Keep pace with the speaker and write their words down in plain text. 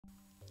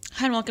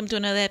Hi and welcome to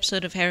another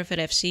episode of Hereford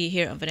FC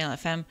here on Vanilla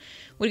FM.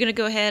 We're going to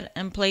go ahead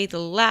and play the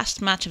last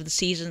match of the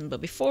season,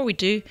 but before we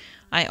do,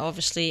 I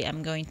obviously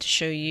am going to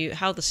show you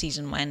how the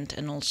season went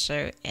and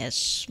also a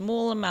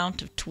small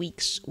amount of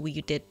tweaks we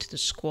did to the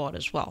squad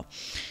as well.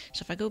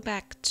 So if I go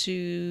back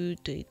to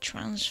the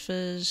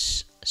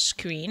transfers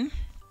screen,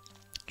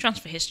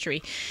 transfer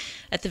history,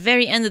 at the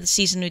very end of the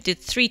season we did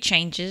 3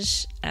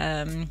 changes.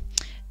 The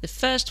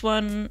first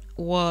one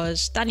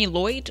was Danny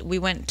Lloyd. We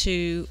went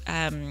to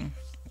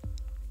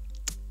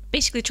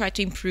basically tried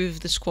to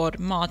improve the squad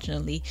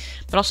marginally,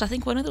 but also I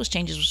think one of those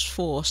changes was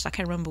forced. I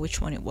can't remember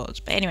which one it was,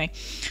 but anyway,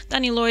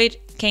 Danny Lloyd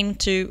came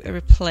to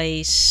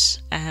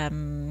replace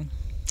Herson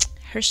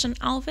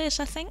Alves,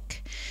 I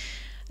think,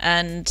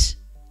 and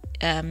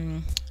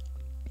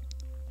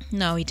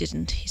no, he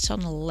didn't. He's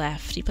on the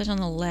left. He plays on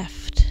the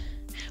left.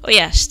 Oh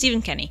yeah,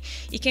 Stephen Kenny.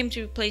 He came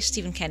to replace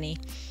Stephen Kenny.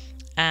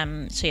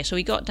 So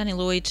we got Danny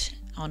Lloyd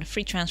on a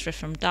free transfer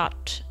from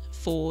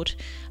Dartford.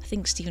 I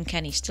think Stephen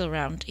Kenny's still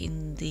around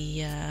in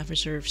the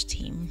reserves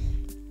team,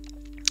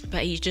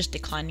 but he's just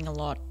declining a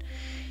lot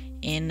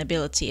in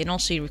ability, and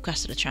also he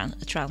requested a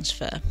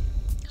transfer.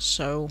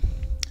 So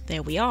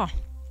there we are.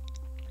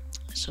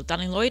 So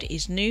Danny Lloyd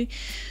is new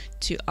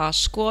to our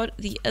squad.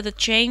 The other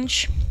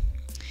change,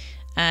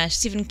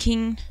 Stephen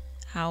King,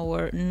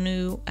 our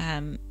new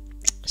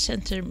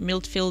centre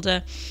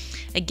midfielder.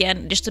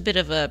 Again, just a bit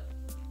of a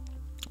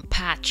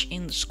patch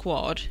in the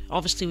squad.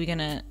 Obviously we're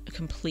gonna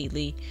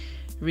completely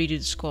redo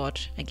the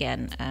squad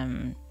again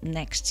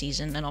next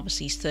season, and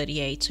obviously he's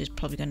 38, so he's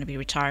probably going to be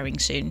retiring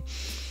soon.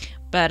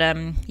 But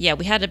yeah,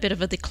 we had a bit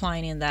of a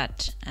decline in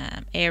that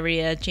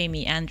area.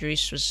 Jamie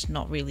Andrews was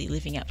not really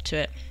living up to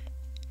it,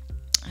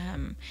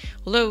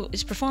 although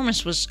his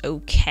performance was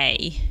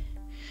okay,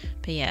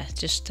 but yeah,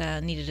 just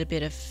needed a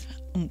bit of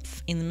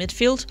oomph in the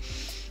midfield.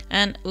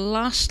 And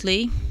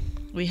lastly,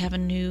 we have a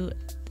new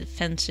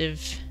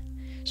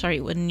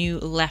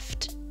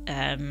left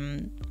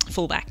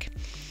fullback.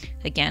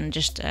 Again,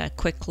 just a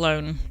quick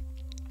loan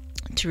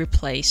to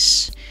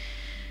replace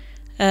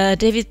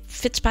David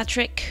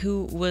Fitzpatrick,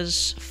 who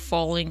was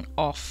falling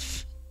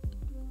off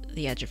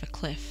the edge of a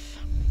cliff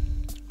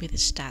with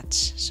his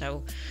stats.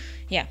 So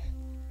yeah,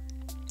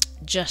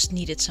 just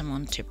needed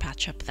someone to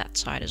patch up that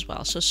side as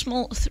well. So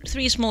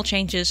three small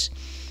changes.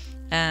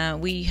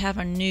 We have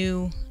our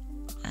new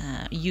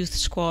youth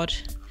squad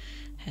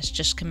has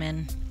just come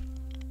in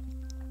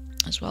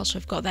as well, so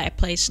I've got that in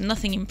place.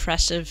 Nothing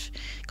impressive.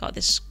 Got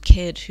this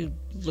kid who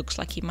looks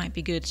like he might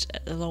be good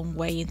a long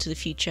way into the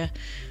future,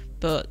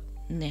 but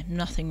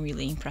nothing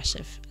really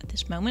impressive at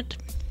this moment.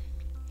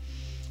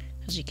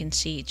 As you can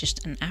see,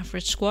 just an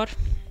average squad,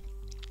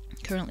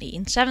 currently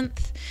in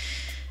 7th.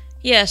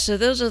 Yeah, so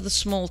those are the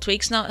small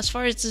tweaks. Now, as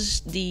far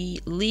as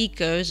the league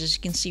goes, as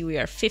you can see, we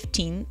are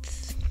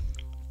 15th.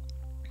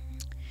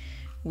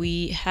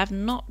 We have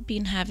not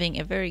been having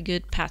a very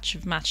good patch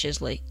of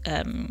matches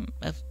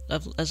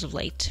as of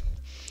late.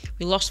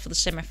 We lost for the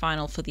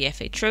semi-final for the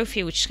FA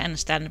Trophy, which is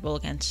understandable,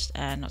 against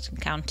Nottingham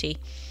County.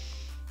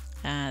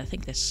 I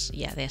think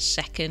they're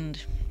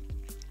second.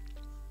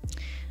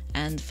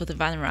 And for the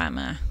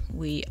Vanarama,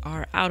 we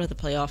are out of the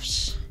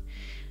playoffs.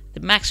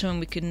 The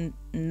maximum we can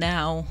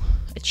now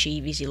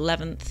achieve is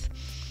 11th.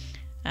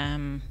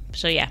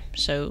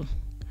 So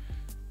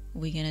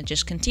we're gonna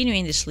just continue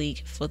in this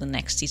league for the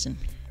next season.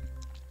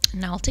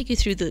 Now I'll take you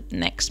through the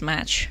next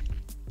match,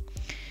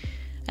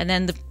 and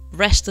then the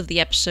rest of the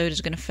episode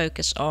is going to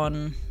focus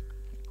on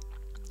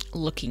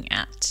looking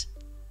at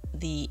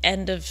the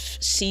end of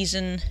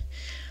season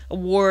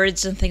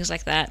awards and things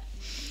like that.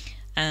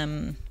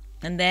 And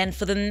then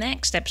for the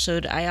next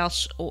episode, I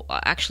also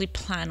actually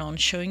plan on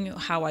showing you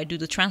how I do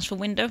the transfer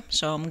window.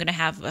 So I'm going to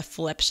have a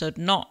full episode,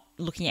 not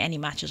looking at any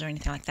matches or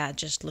anything like that,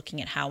 just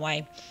looking at how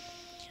I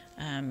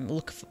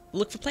look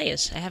for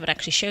players. I haven't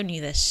actually shown you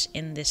this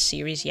in this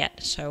series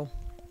yet, so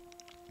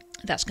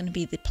that's going to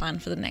be the plan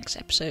for the next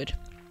episode.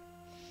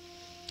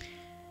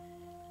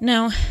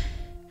 Now,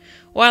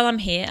 while I'm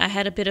here, I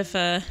had a bit of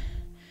a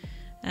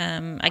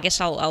I guess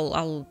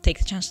I'll take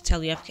the chance to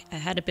tell you I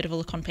had a bit of a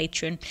look on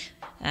Patreon,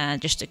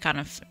 just to kind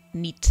of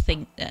make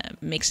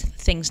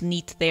things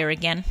neat there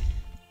again,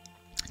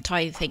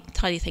 tidy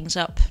things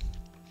up,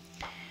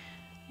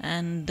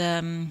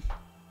 and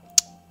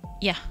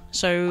yeah,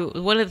 so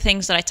one of the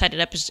things that I tidied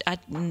up is I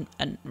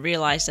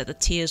realized that the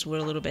tiers were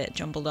a little bit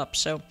jumbled up.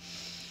 So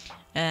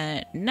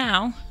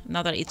now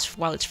that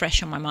while it's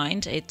fresh on my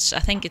mind, there's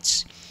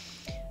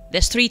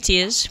 3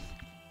 tiers.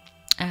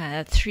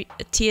 The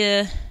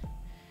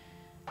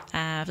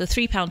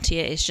 £3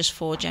 tier is just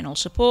for general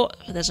support.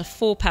 There's a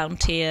 £4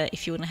 tier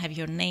if you want to have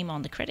your name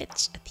on the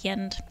credits at the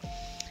end,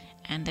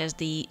 and there's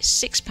the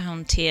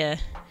 £6 tier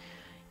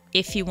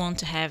if you want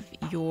to have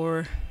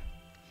your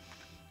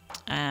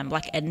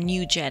like a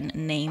new gen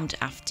named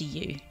after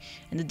you.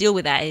 And the deal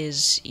with that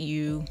is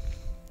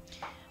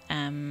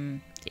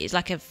it's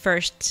like a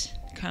first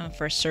come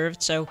first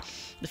served. So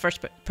the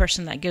first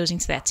person that goes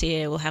into that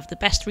tier will have the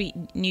best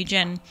new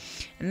gen,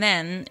 and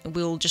then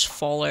we'll just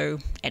follow.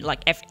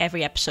 Like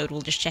every episode,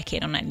 we'll just check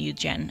in on that new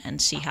gen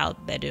and see how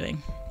they're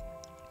doing.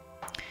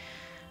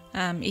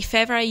 If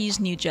ever I use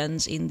new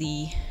gens in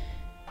the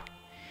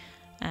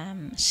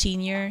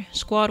senior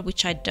squad,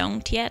 which I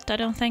don't yet, I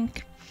don't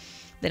think,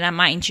 then I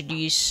might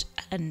introduce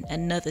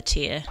another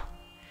tier.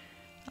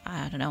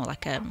 I don't know,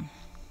 like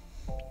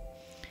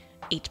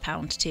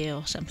 £8 tier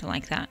or something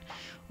like that,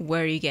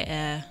 where you get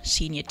a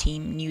senior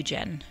team new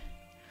gen.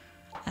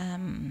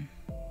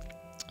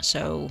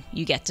 So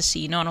you get to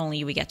see, not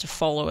only we get to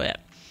follow it,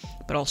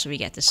 but also we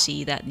get to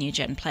see that new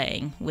gen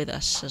playing with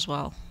us as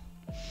well.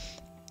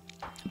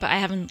 But I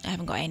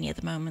haven't got any at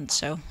the moment,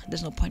 so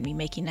there's no point in me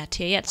making that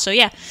tier yet. So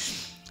yeah,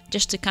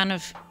 just to kind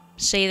of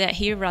say that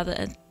here rather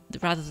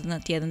than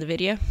at the end of the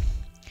video,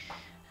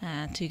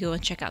 to go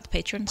and check out the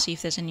Patreon, see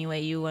if there's any way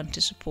you want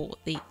to support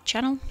the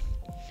channel,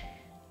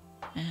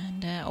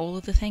 and all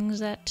of the things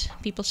that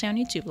people say on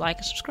YouTube, like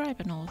and subscribe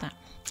and all of that.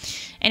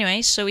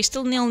 Anyway, so we're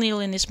still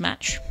 0-0 in this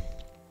match.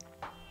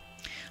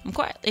 I'm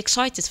quite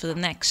excited for the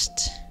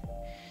next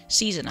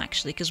season,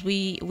 actually, because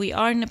we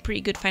are in a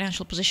pretty good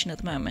financial position at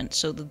the moment,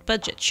 so the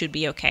budget should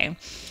be okay.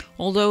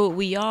 Although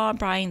we are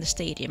buying the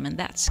stadium, and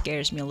that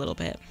scares me a little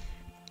bit,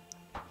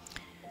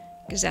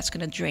 because that's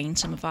going to drain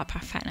some of our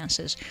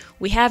finances.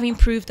 We have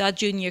improved our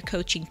junior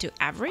coaching to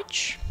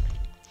average,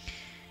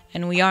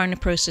 and we are in the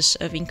process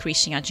of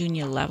increasing our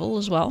junior level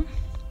as well,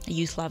 a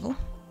youth level.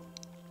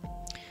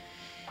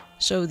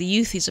 So the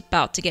youth is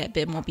about to get a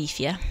bit more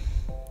beefier,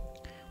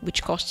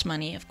 which costs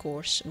money, of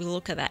course. We'll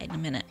look at that in a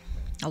minute.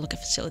 I'll look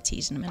at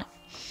facilities in a minute.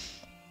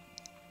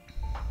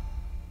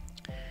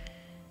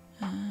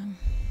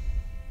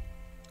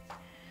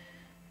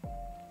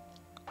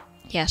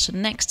 Yeah, so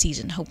next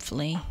season,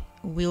 hopefully,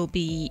 we'll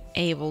be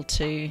able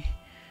to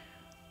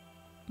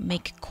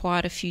make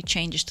quite a few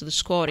changes to the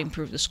squad,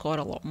 improve the squad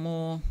a lot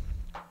more.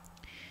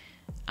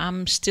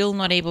 I'm still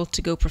not able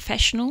to go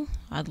professional.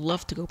 I'd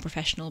love to go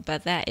professional,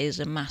 but that is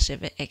a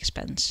massive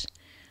expense.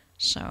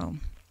 So,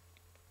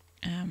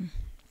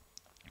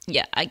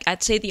 yeah,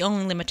 I'd say the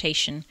only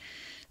limitation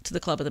to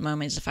the club at the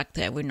moment is the fact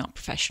that we're not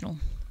professional.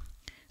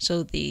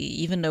 So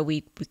even though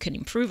we can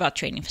improve our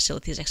training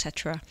facilities,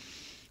 etc.,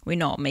 we're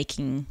not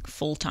making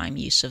full-time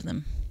use of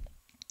them.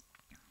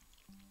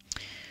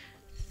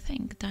 I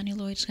think Danny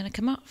Lloyd's going to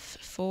come up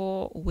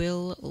for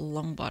Will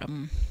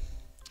Longbottom.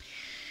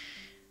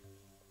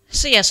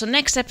 So yeah, so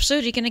next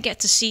episode you're going to get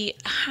to see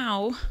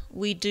how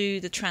we do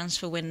the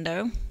transfer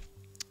window,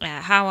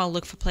 how I'll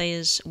look for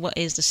players, what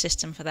is the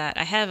system for that.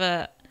 I have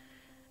a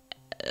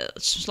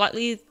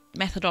slightly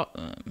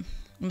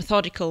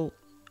methodical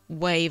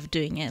way of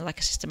doing it, like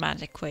a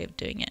systematic way of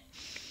doing it.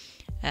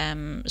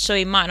 So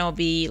it might not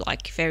be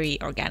like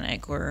very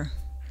organic or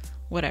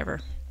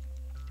whatever,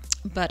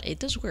 but it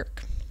does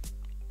work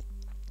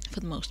for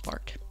the most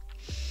part.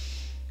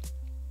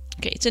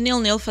 Okay, it's a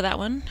 0-0 for that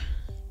one.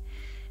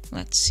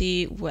 Let's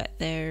see what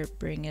they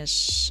bring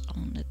us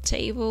on the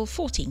table.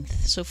 14th,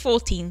 so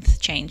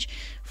 14th change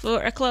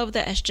for a club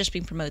that has just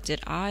been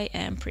promoted. I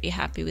am pretty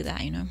happy with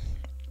that, you know.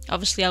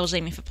 Obviously I was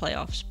aiming for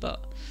playoffs,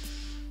 but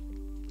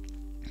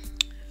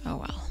oh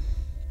well.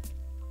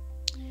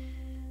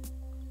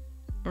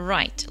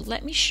 Right,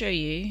 let me show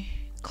you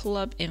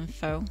club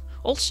info.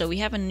 Also, we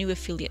have a new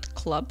affiliate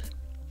club.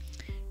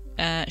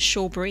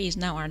 Shawbury is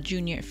now our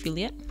junior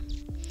affiliate.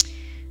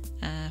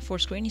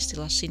 Foursquare is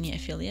still our senior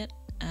affiliate.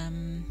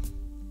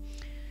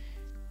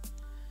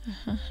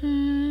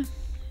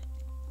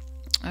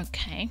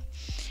 Okay.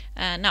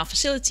 Now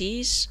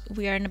facilities.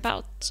 We are in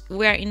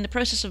the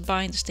process of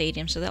buying the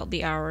stadium, so that'll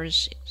be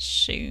ours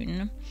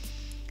soon.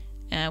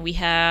 We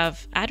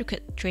have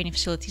adequate training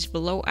facilities,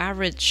 below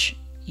average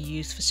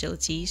youth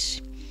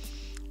facilities,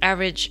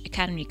 average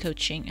academy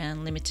coaching,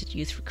 and limited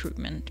youth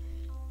recruitment.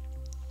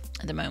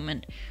 At the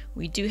moment,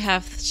 we do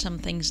have some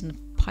things in the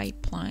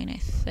pipeline, I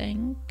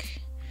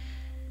think.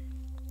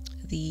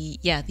 The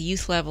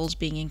youth levels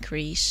being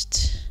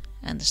increased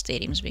and the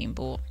stadiums being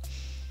bought.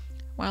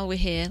 While we're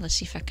here, let's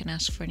see if I can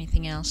ask for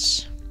anything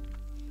else.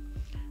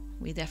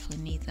 We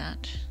definitely need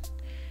that.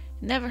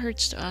 It never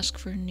hurts to ask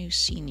for a new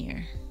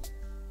senior.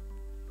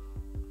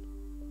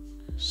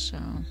 So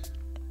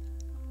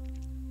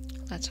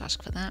let's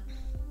ask for that.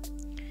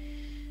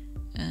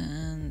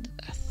 And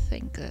I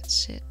think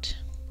that's it.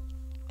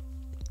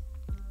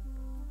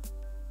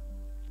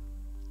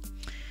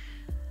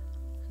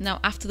 Now,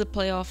 after the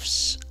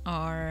playoffs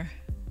are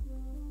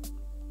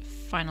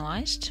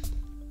finalized,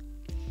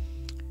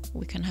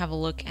 we can have a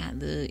look at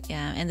the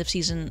end of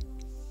season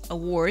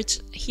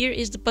awards. Here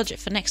is the budget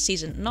for next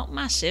season. Not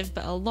massive,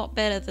 but a lot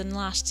better than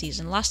last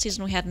season. Last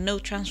season we had no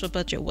transfer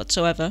budget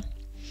whatsoever.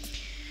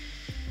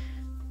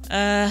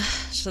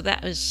 So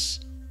that's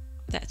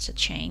a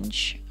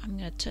change. I'm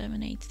going to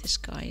terminate this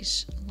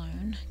guy's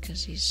loan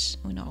because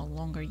we're no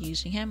longer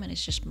using him and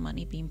it's just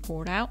money being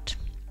poured out.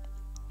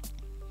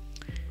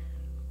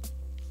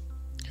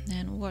 And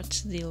then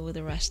what's the deal with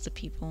the rest of the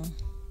people?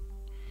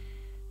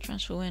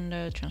 Transfer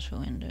window, transfer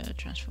window,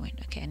 transfer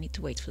window. Okay, I need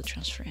to wait for the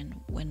transfer in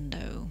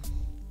window.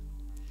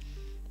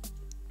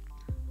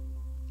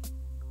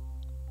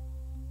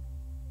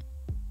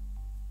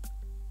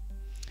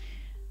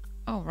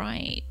 All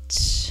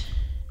right.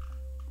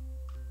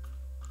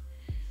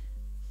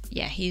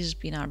 Yeah, he's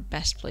been our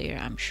best player,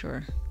 I'm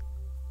sure.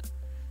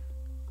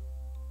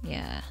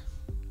 Yeah.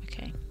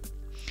 Okay.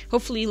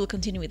 Hopefully he'll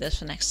continue with us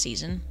for next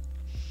season.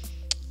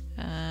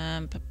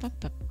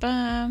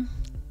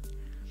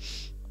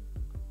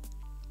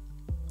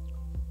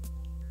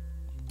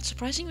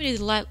 Surprisingly,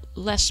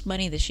 less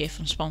money this year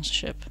from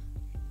sponsorship.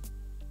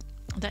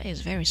 That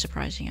is very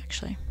surprising,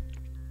 actually.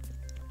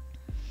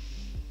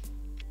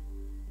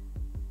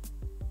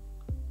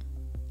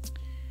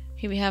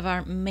 Here we have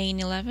our main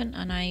 11,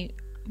 and I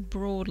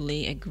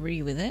broadly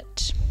agree with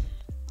it.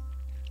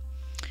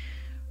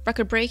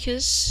 Record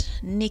breakers,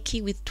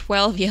 Nikki with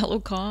 12 yellow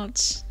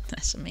cards.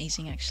 That's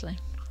amazing, actually.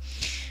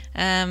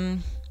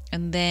 And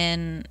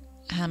then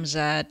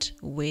Hamzad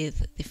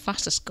with the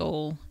fastest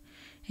goal,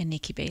 and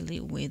Nikki Bailey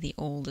with the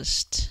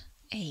oldest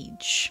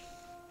age.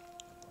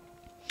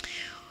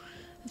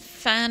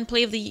 Fan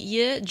Play of the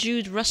Year,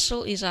 Jude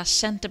Russell is our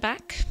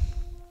centre-back.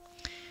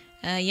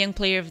 Young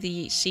Player of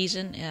the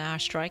Season, our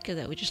striker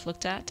that we just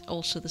looked at,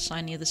 also the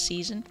signing of the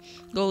season.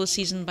 Goal of the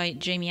season by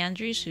Jamie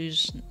Andrews,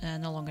 who's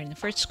no longer in the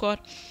first squad.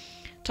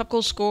 Top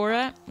goal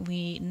scorer,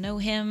 we know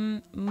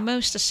him.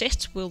 Most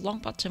assists, Will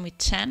Longbottom with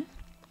 10.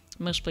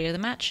 Most player of the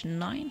match,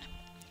 9.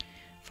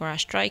 For our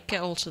striker,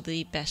 also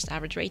the best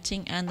average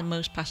rating, and the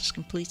most passes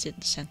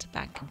completed,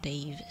 centre-back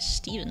Dave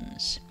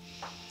Stevens.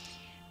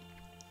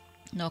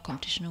 No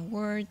competition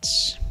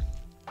awards.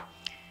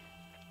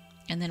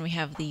 And then we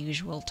have the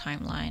usual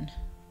timeline,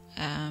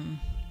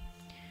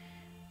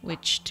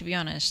 which, to be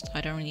honest,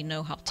 I don't really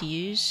know how to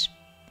use,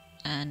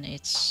 and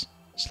it's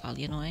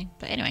slightly annoying.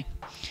 But anyway,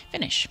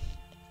 finish.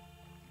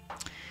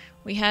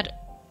 We had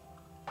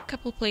a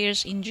couple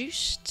players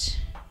induced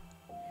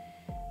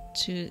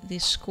to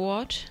this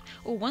squad.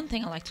 Oh, one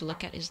thing I like to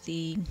look at is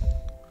the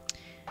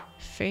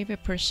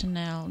favorite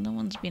personnel. No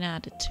one's been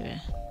added to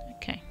it.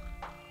 Okay,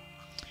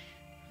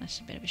 that's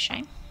a bit of a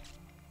shame.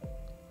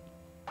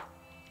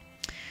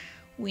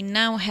 We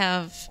now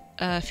have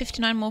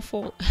 59 more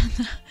for.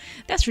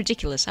 That's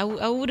ridiculous. I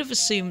would have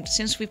assumed,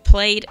 since we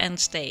played and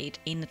stayed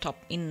in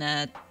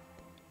the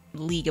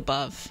league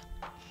above,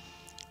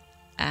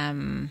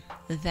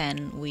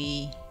 then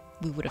we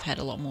would have had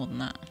a lot more than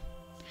that.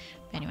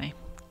 But anyway,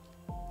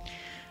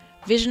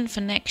 vision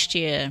for next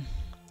year,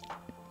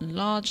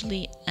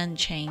 largely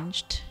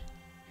unchanged.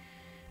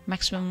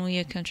 Maximum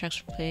year contracts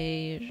for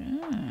players.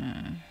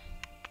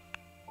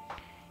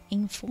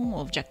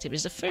 Informal objective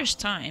is the first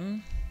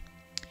time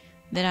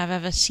that I've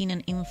ever seen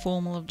an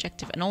informal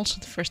objective, and also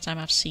the first time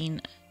I've seen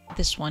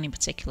this one in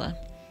particular.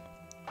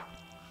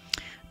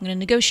 I'm going to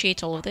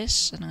negotiate all of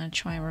this, and I'm going to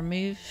try and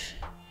remove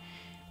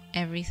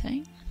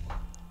everything.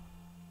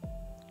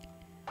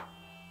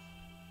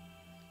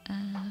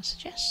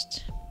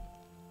 Suggest.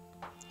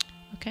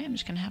 Okay, I'm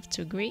just going to have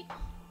to agree.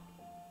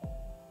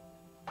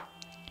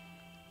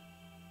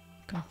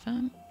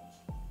 Confirm.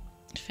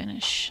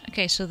 Finish.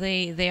 Okay, so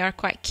they are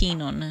quite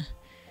keen on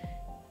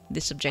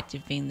this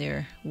objective being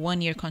their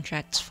 1-year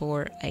contracts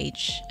for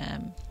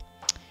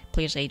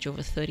players age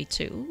over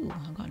 32. Ooh,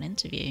 I've got an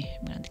interview.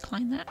 I'm going to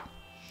decline that.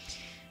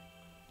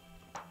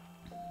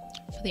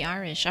 For the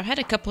Irish, I've had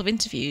a couple of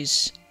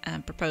interviews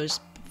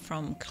proposed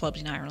from clubs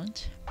in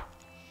Ireland.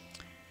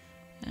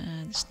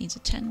 This needs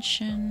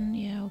attention.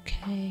 Yeah,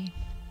 okay.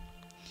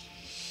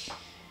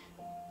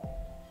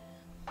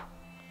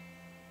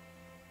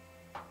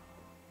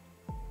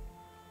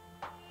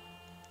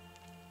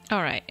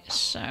 Alright,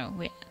 so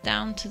we're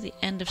down to the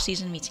end of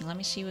season meeting. Let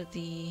me see what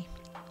the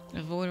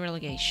avoid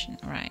relegation.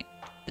 Right,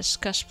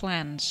 discuss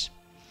plans.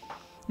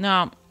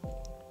 Now,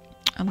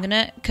 I'm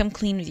gonna come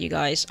clean with you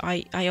guys.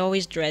 I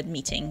always dread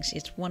meetings.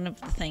 It's one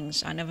of the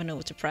things I never know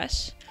what to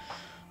press.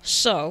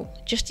 So,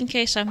 just in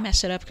case I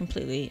mess it up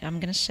completely,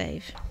 I'm gonna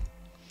save.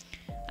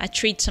 I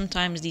treat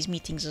sometimes these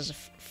meetings as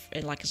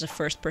a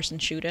first-person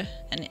shooter,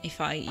 and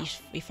if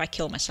I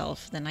kill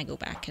myself, then I go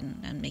back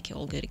and make it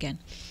all good again.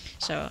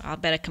 So I'll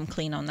better come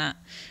clean on that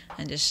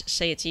and just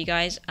say it to you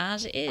guys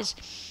as it is.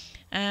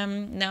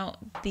 Now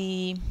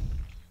the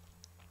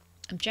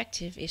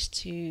objective is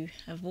to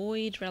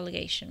avoid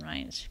relegation,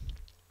 right?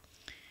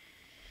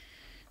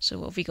 So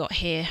what have we got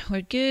here?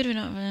 We're good. We're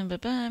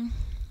not.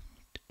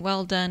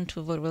 Well done. To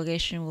avoid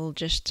relegation, we'll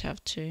just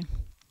have to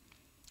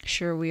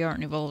sure we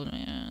aren't involved.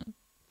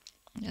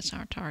 That's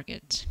our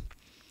target.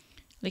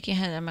 Looking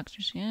ahead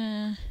at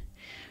yeah.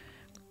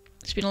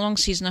 It's been a long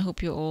season. I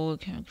hope you're all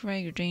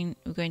great.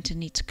 We're going to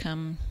need to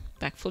come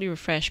back fully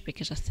refreshed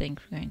because I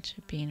think we're going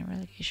to be in a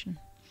relegation.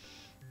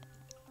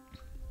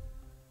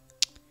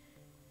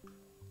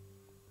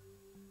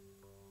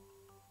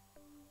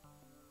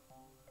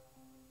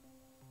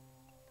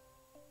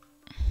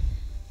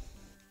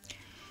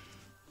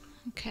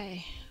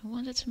 Okay, I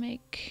wanted to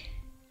make.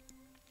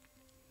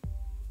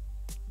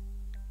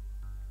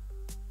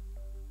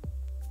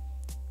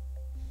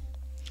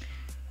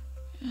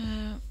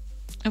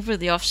 Over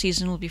the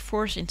off-season, we'll be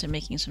forced into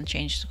making some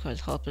changes to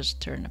help us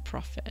turn a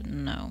profit.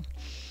 No.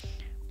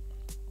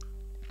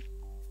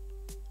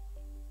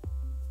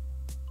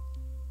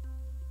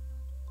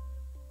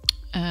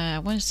 I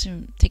wanted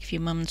to take a few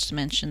moments to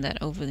mention that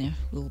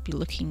we'll be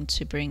looking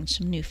to bring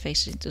some new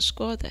faces into the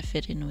squad that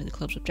fit in with the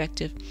club's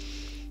objective.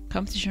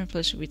 Competition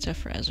replace will be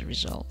tougher as a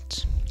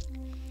result.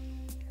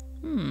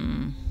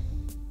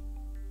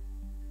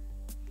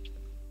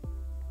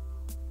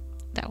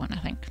 That one, I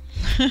think.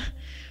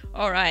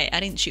 Alright, I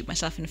didn't shoot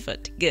myself in the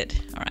foot. Good.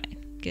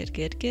 Alright.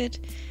 Good.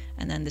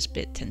 And then this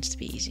bit tends to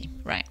be easy.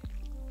 Right.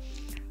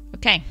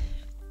 Okay.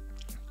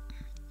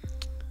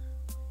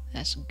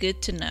 That's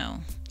good to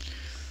know.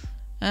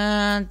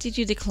 Did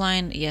you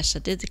decline? Yes, I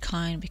did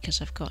decline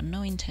because I've got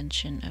no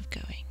intention of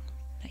going.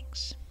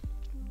 Thanks.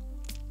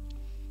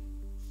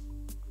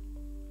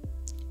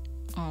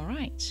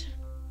 Alright.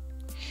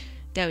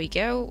 There we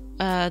go.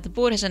 The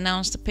board has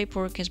announced the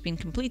paperwork has been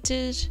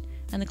completed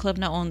and the club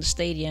now owns the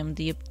stadium.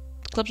 The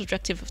club's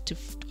objective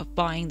of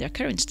buying their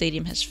current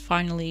stadium has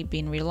finally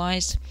been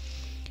realised,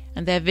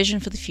 and their vision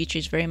for the future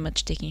is very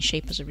much taking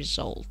shape as a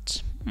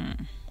result.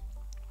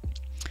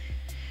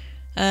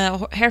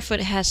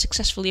 Hereford has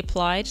successfully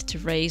applied to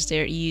raise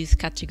their youth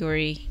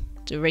category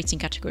to rating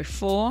category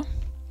 4.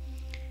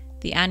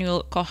 The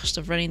annual cost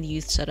of running the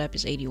youth setup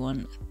is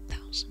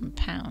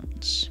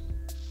 £81,000.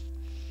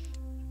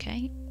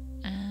 Okay,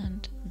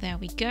 and there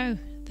we go.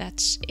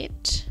 That's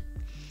it.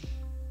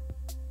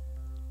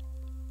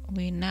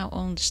 We now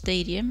own the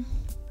stadium.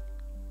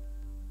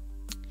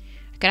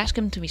 I could ask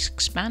them to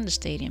expand the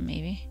stadium,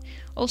 maybe.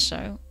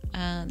 Also,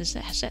 has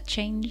that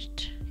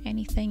changed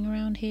anything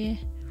around here?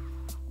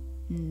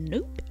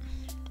 Nope.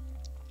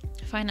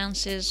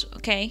 Finances,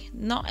 okay,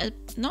 not a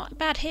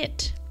bad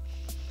hit.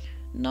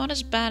 Not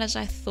as bad as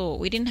I thought.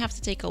 We didn't have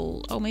to take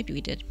oh, maybe we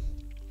did.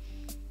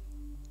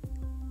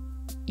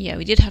 Yeah,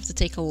 we did have to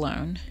take a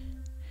loan,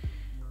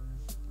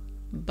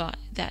 but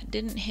that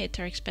didn't hit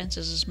our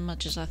expenses as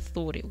much as I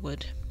thought it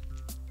would.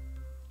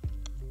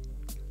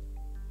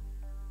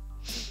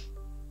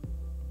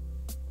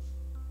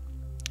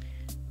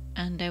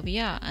 And there we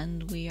are,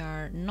 and we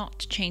are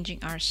not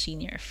changing our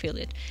senior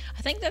affiliate.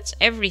 I think that's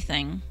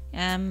everything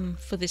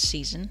for this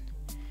season.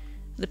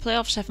 The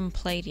playoffs haven't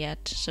played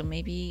yet, so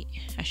maybe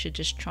I should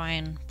just try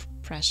and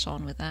press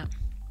on with that.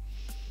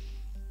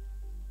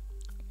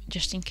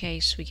 Just in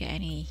case we get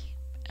any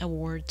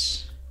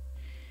awards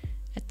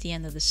at the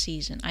end of the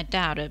season. I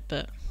doubt it,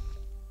 but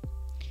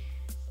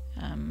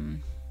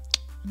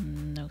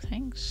no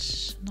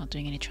thanks. Not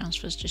doing any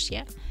transfers just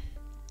yet.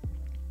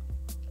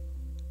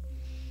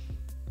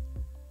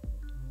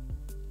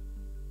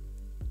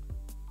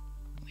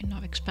 We're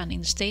not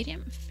expanding the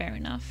stadium, fair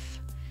enough.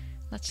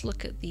 Let's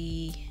look at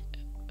the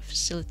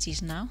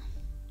facilities now.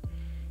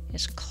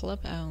 It's club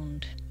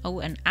owned. Oh,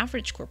 and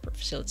average corporate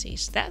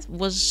facilities. That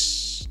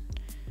was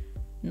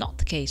not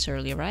the case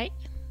earlier, right?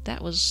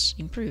 That was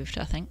improved,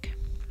 I think.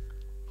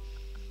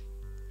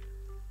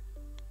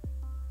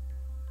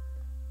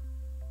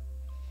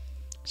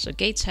 So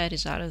Gateshead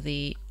is out of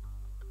the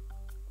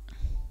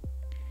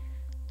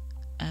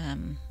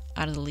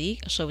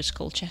league. So is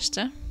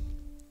Colchester.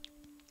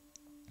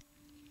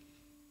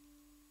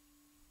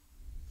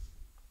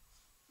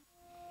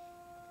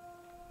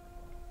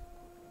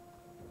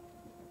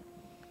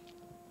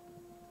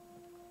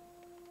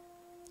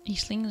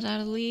 Eastling's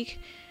out of the league.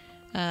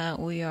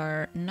 We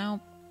are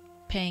now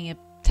paying a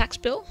tax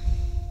bill.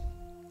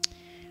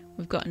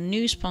 We've got a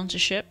new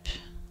sponsorship.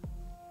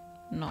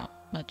 Not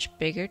much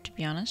bigger, to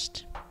be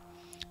honest.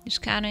 New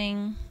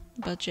scanning,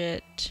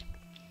 budget.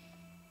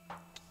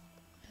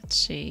 Let's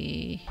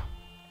see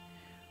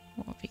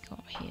what have we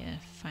got here,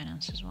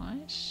 finances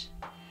wise.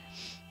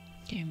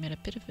 Okay, we made a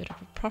bit of a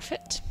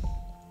profit.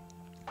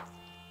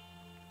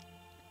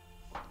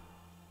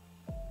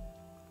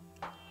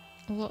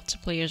 Lots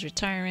of players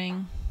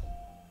retiring,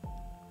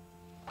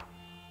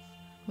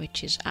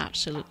 which is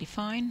absolutely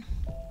fine.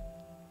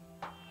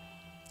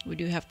 We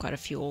do have quite a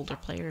few older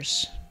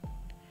players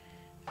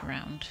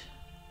around.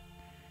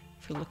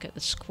 If we look at the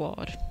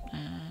squad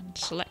and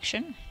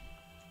selection,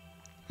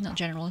 not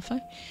general info,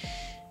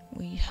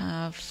 we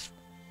have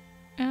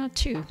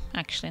 2,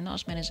 actually, not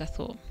as many as I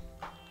thought.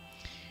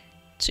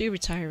 2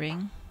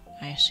 retiring,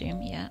 I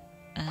assume, yeah.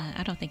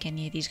 I don't think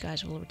any of these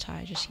guys will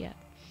retire just yet.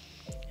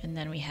 And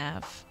then we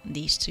have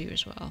these 2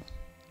 as well.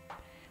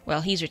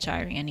 Well, he's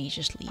retiring and he's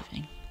just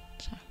leaving.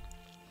 So.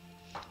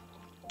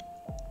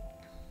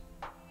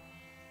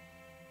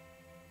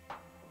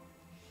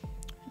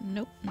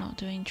 Nope, not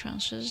doing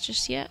transfers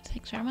just yet.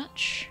 Thanks very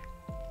much.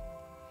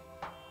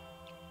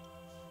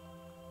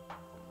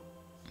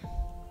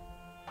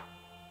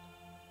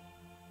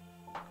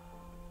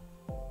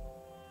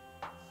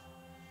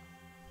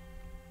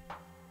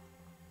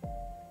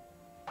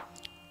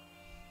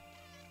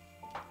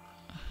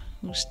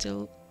 Who's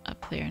still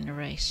up there in the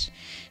race?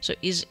 So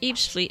is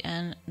Ebbsfleet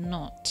and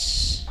not?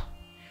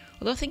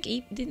 Although I think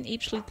didn't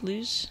Ebbsfleet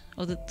lose,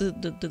 or did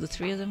the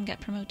 3 of them get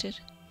promoted?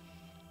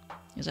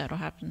 Is that what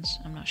happens?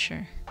 I'm not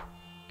sure.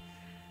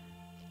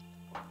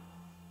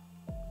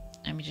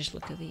 Let me just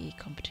look at the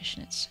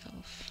competition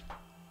itself.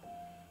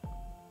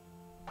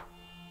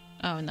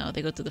 Oh no,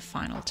 they go to the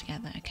final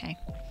together, okay.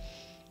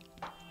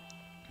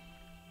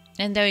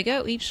 And there we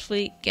go,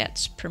 Ebbsfleet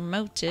gets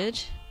promoted.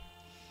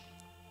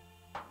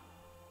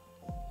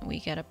 We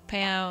get a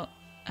payout,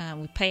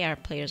 we pay our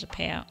players a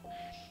payout.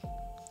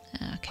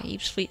 Okay,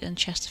 Ebbsfleet and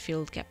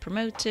Chesterfield get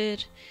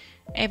promoted.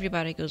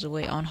 Everybody goes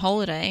away on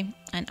holiday,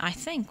 and I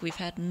think we've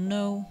had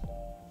no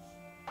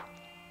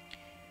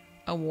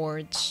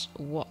awards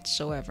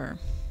whatsoever.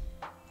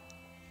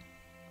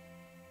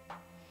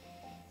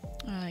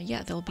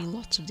 Yeah, there'll be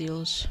lots of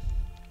deals.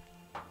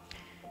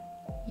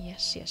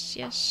 Yes, yes,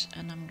 yes.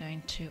 And I'm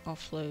going to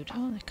offload.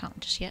 Oh, they can't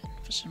just yet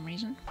for some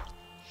reason.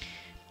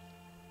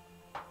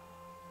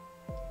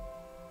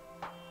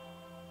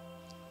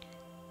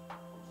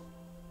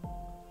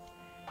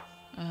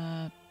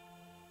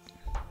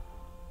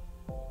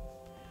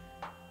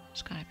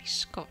 It's gotta be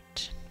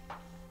Scott.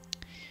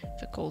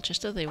 For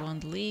Colchester, they won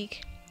the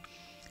league.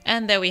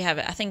 And there we have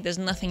it. I think there's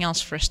nothing else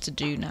for us to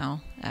do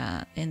now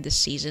in this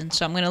season.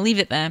 So I'm going to leave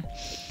it there.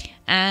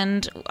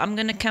 And I'm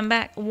going to come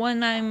back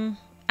when I'm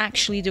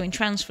actually doing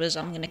transfers.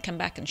 I'm going to come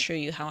back and show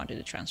you how I do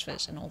the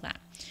transfers and all that.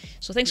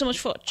 So thanks so much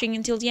for watching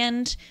until the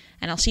end.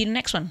 And I'll see you in the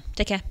next one.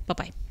 Take care.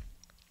 Bye-bye.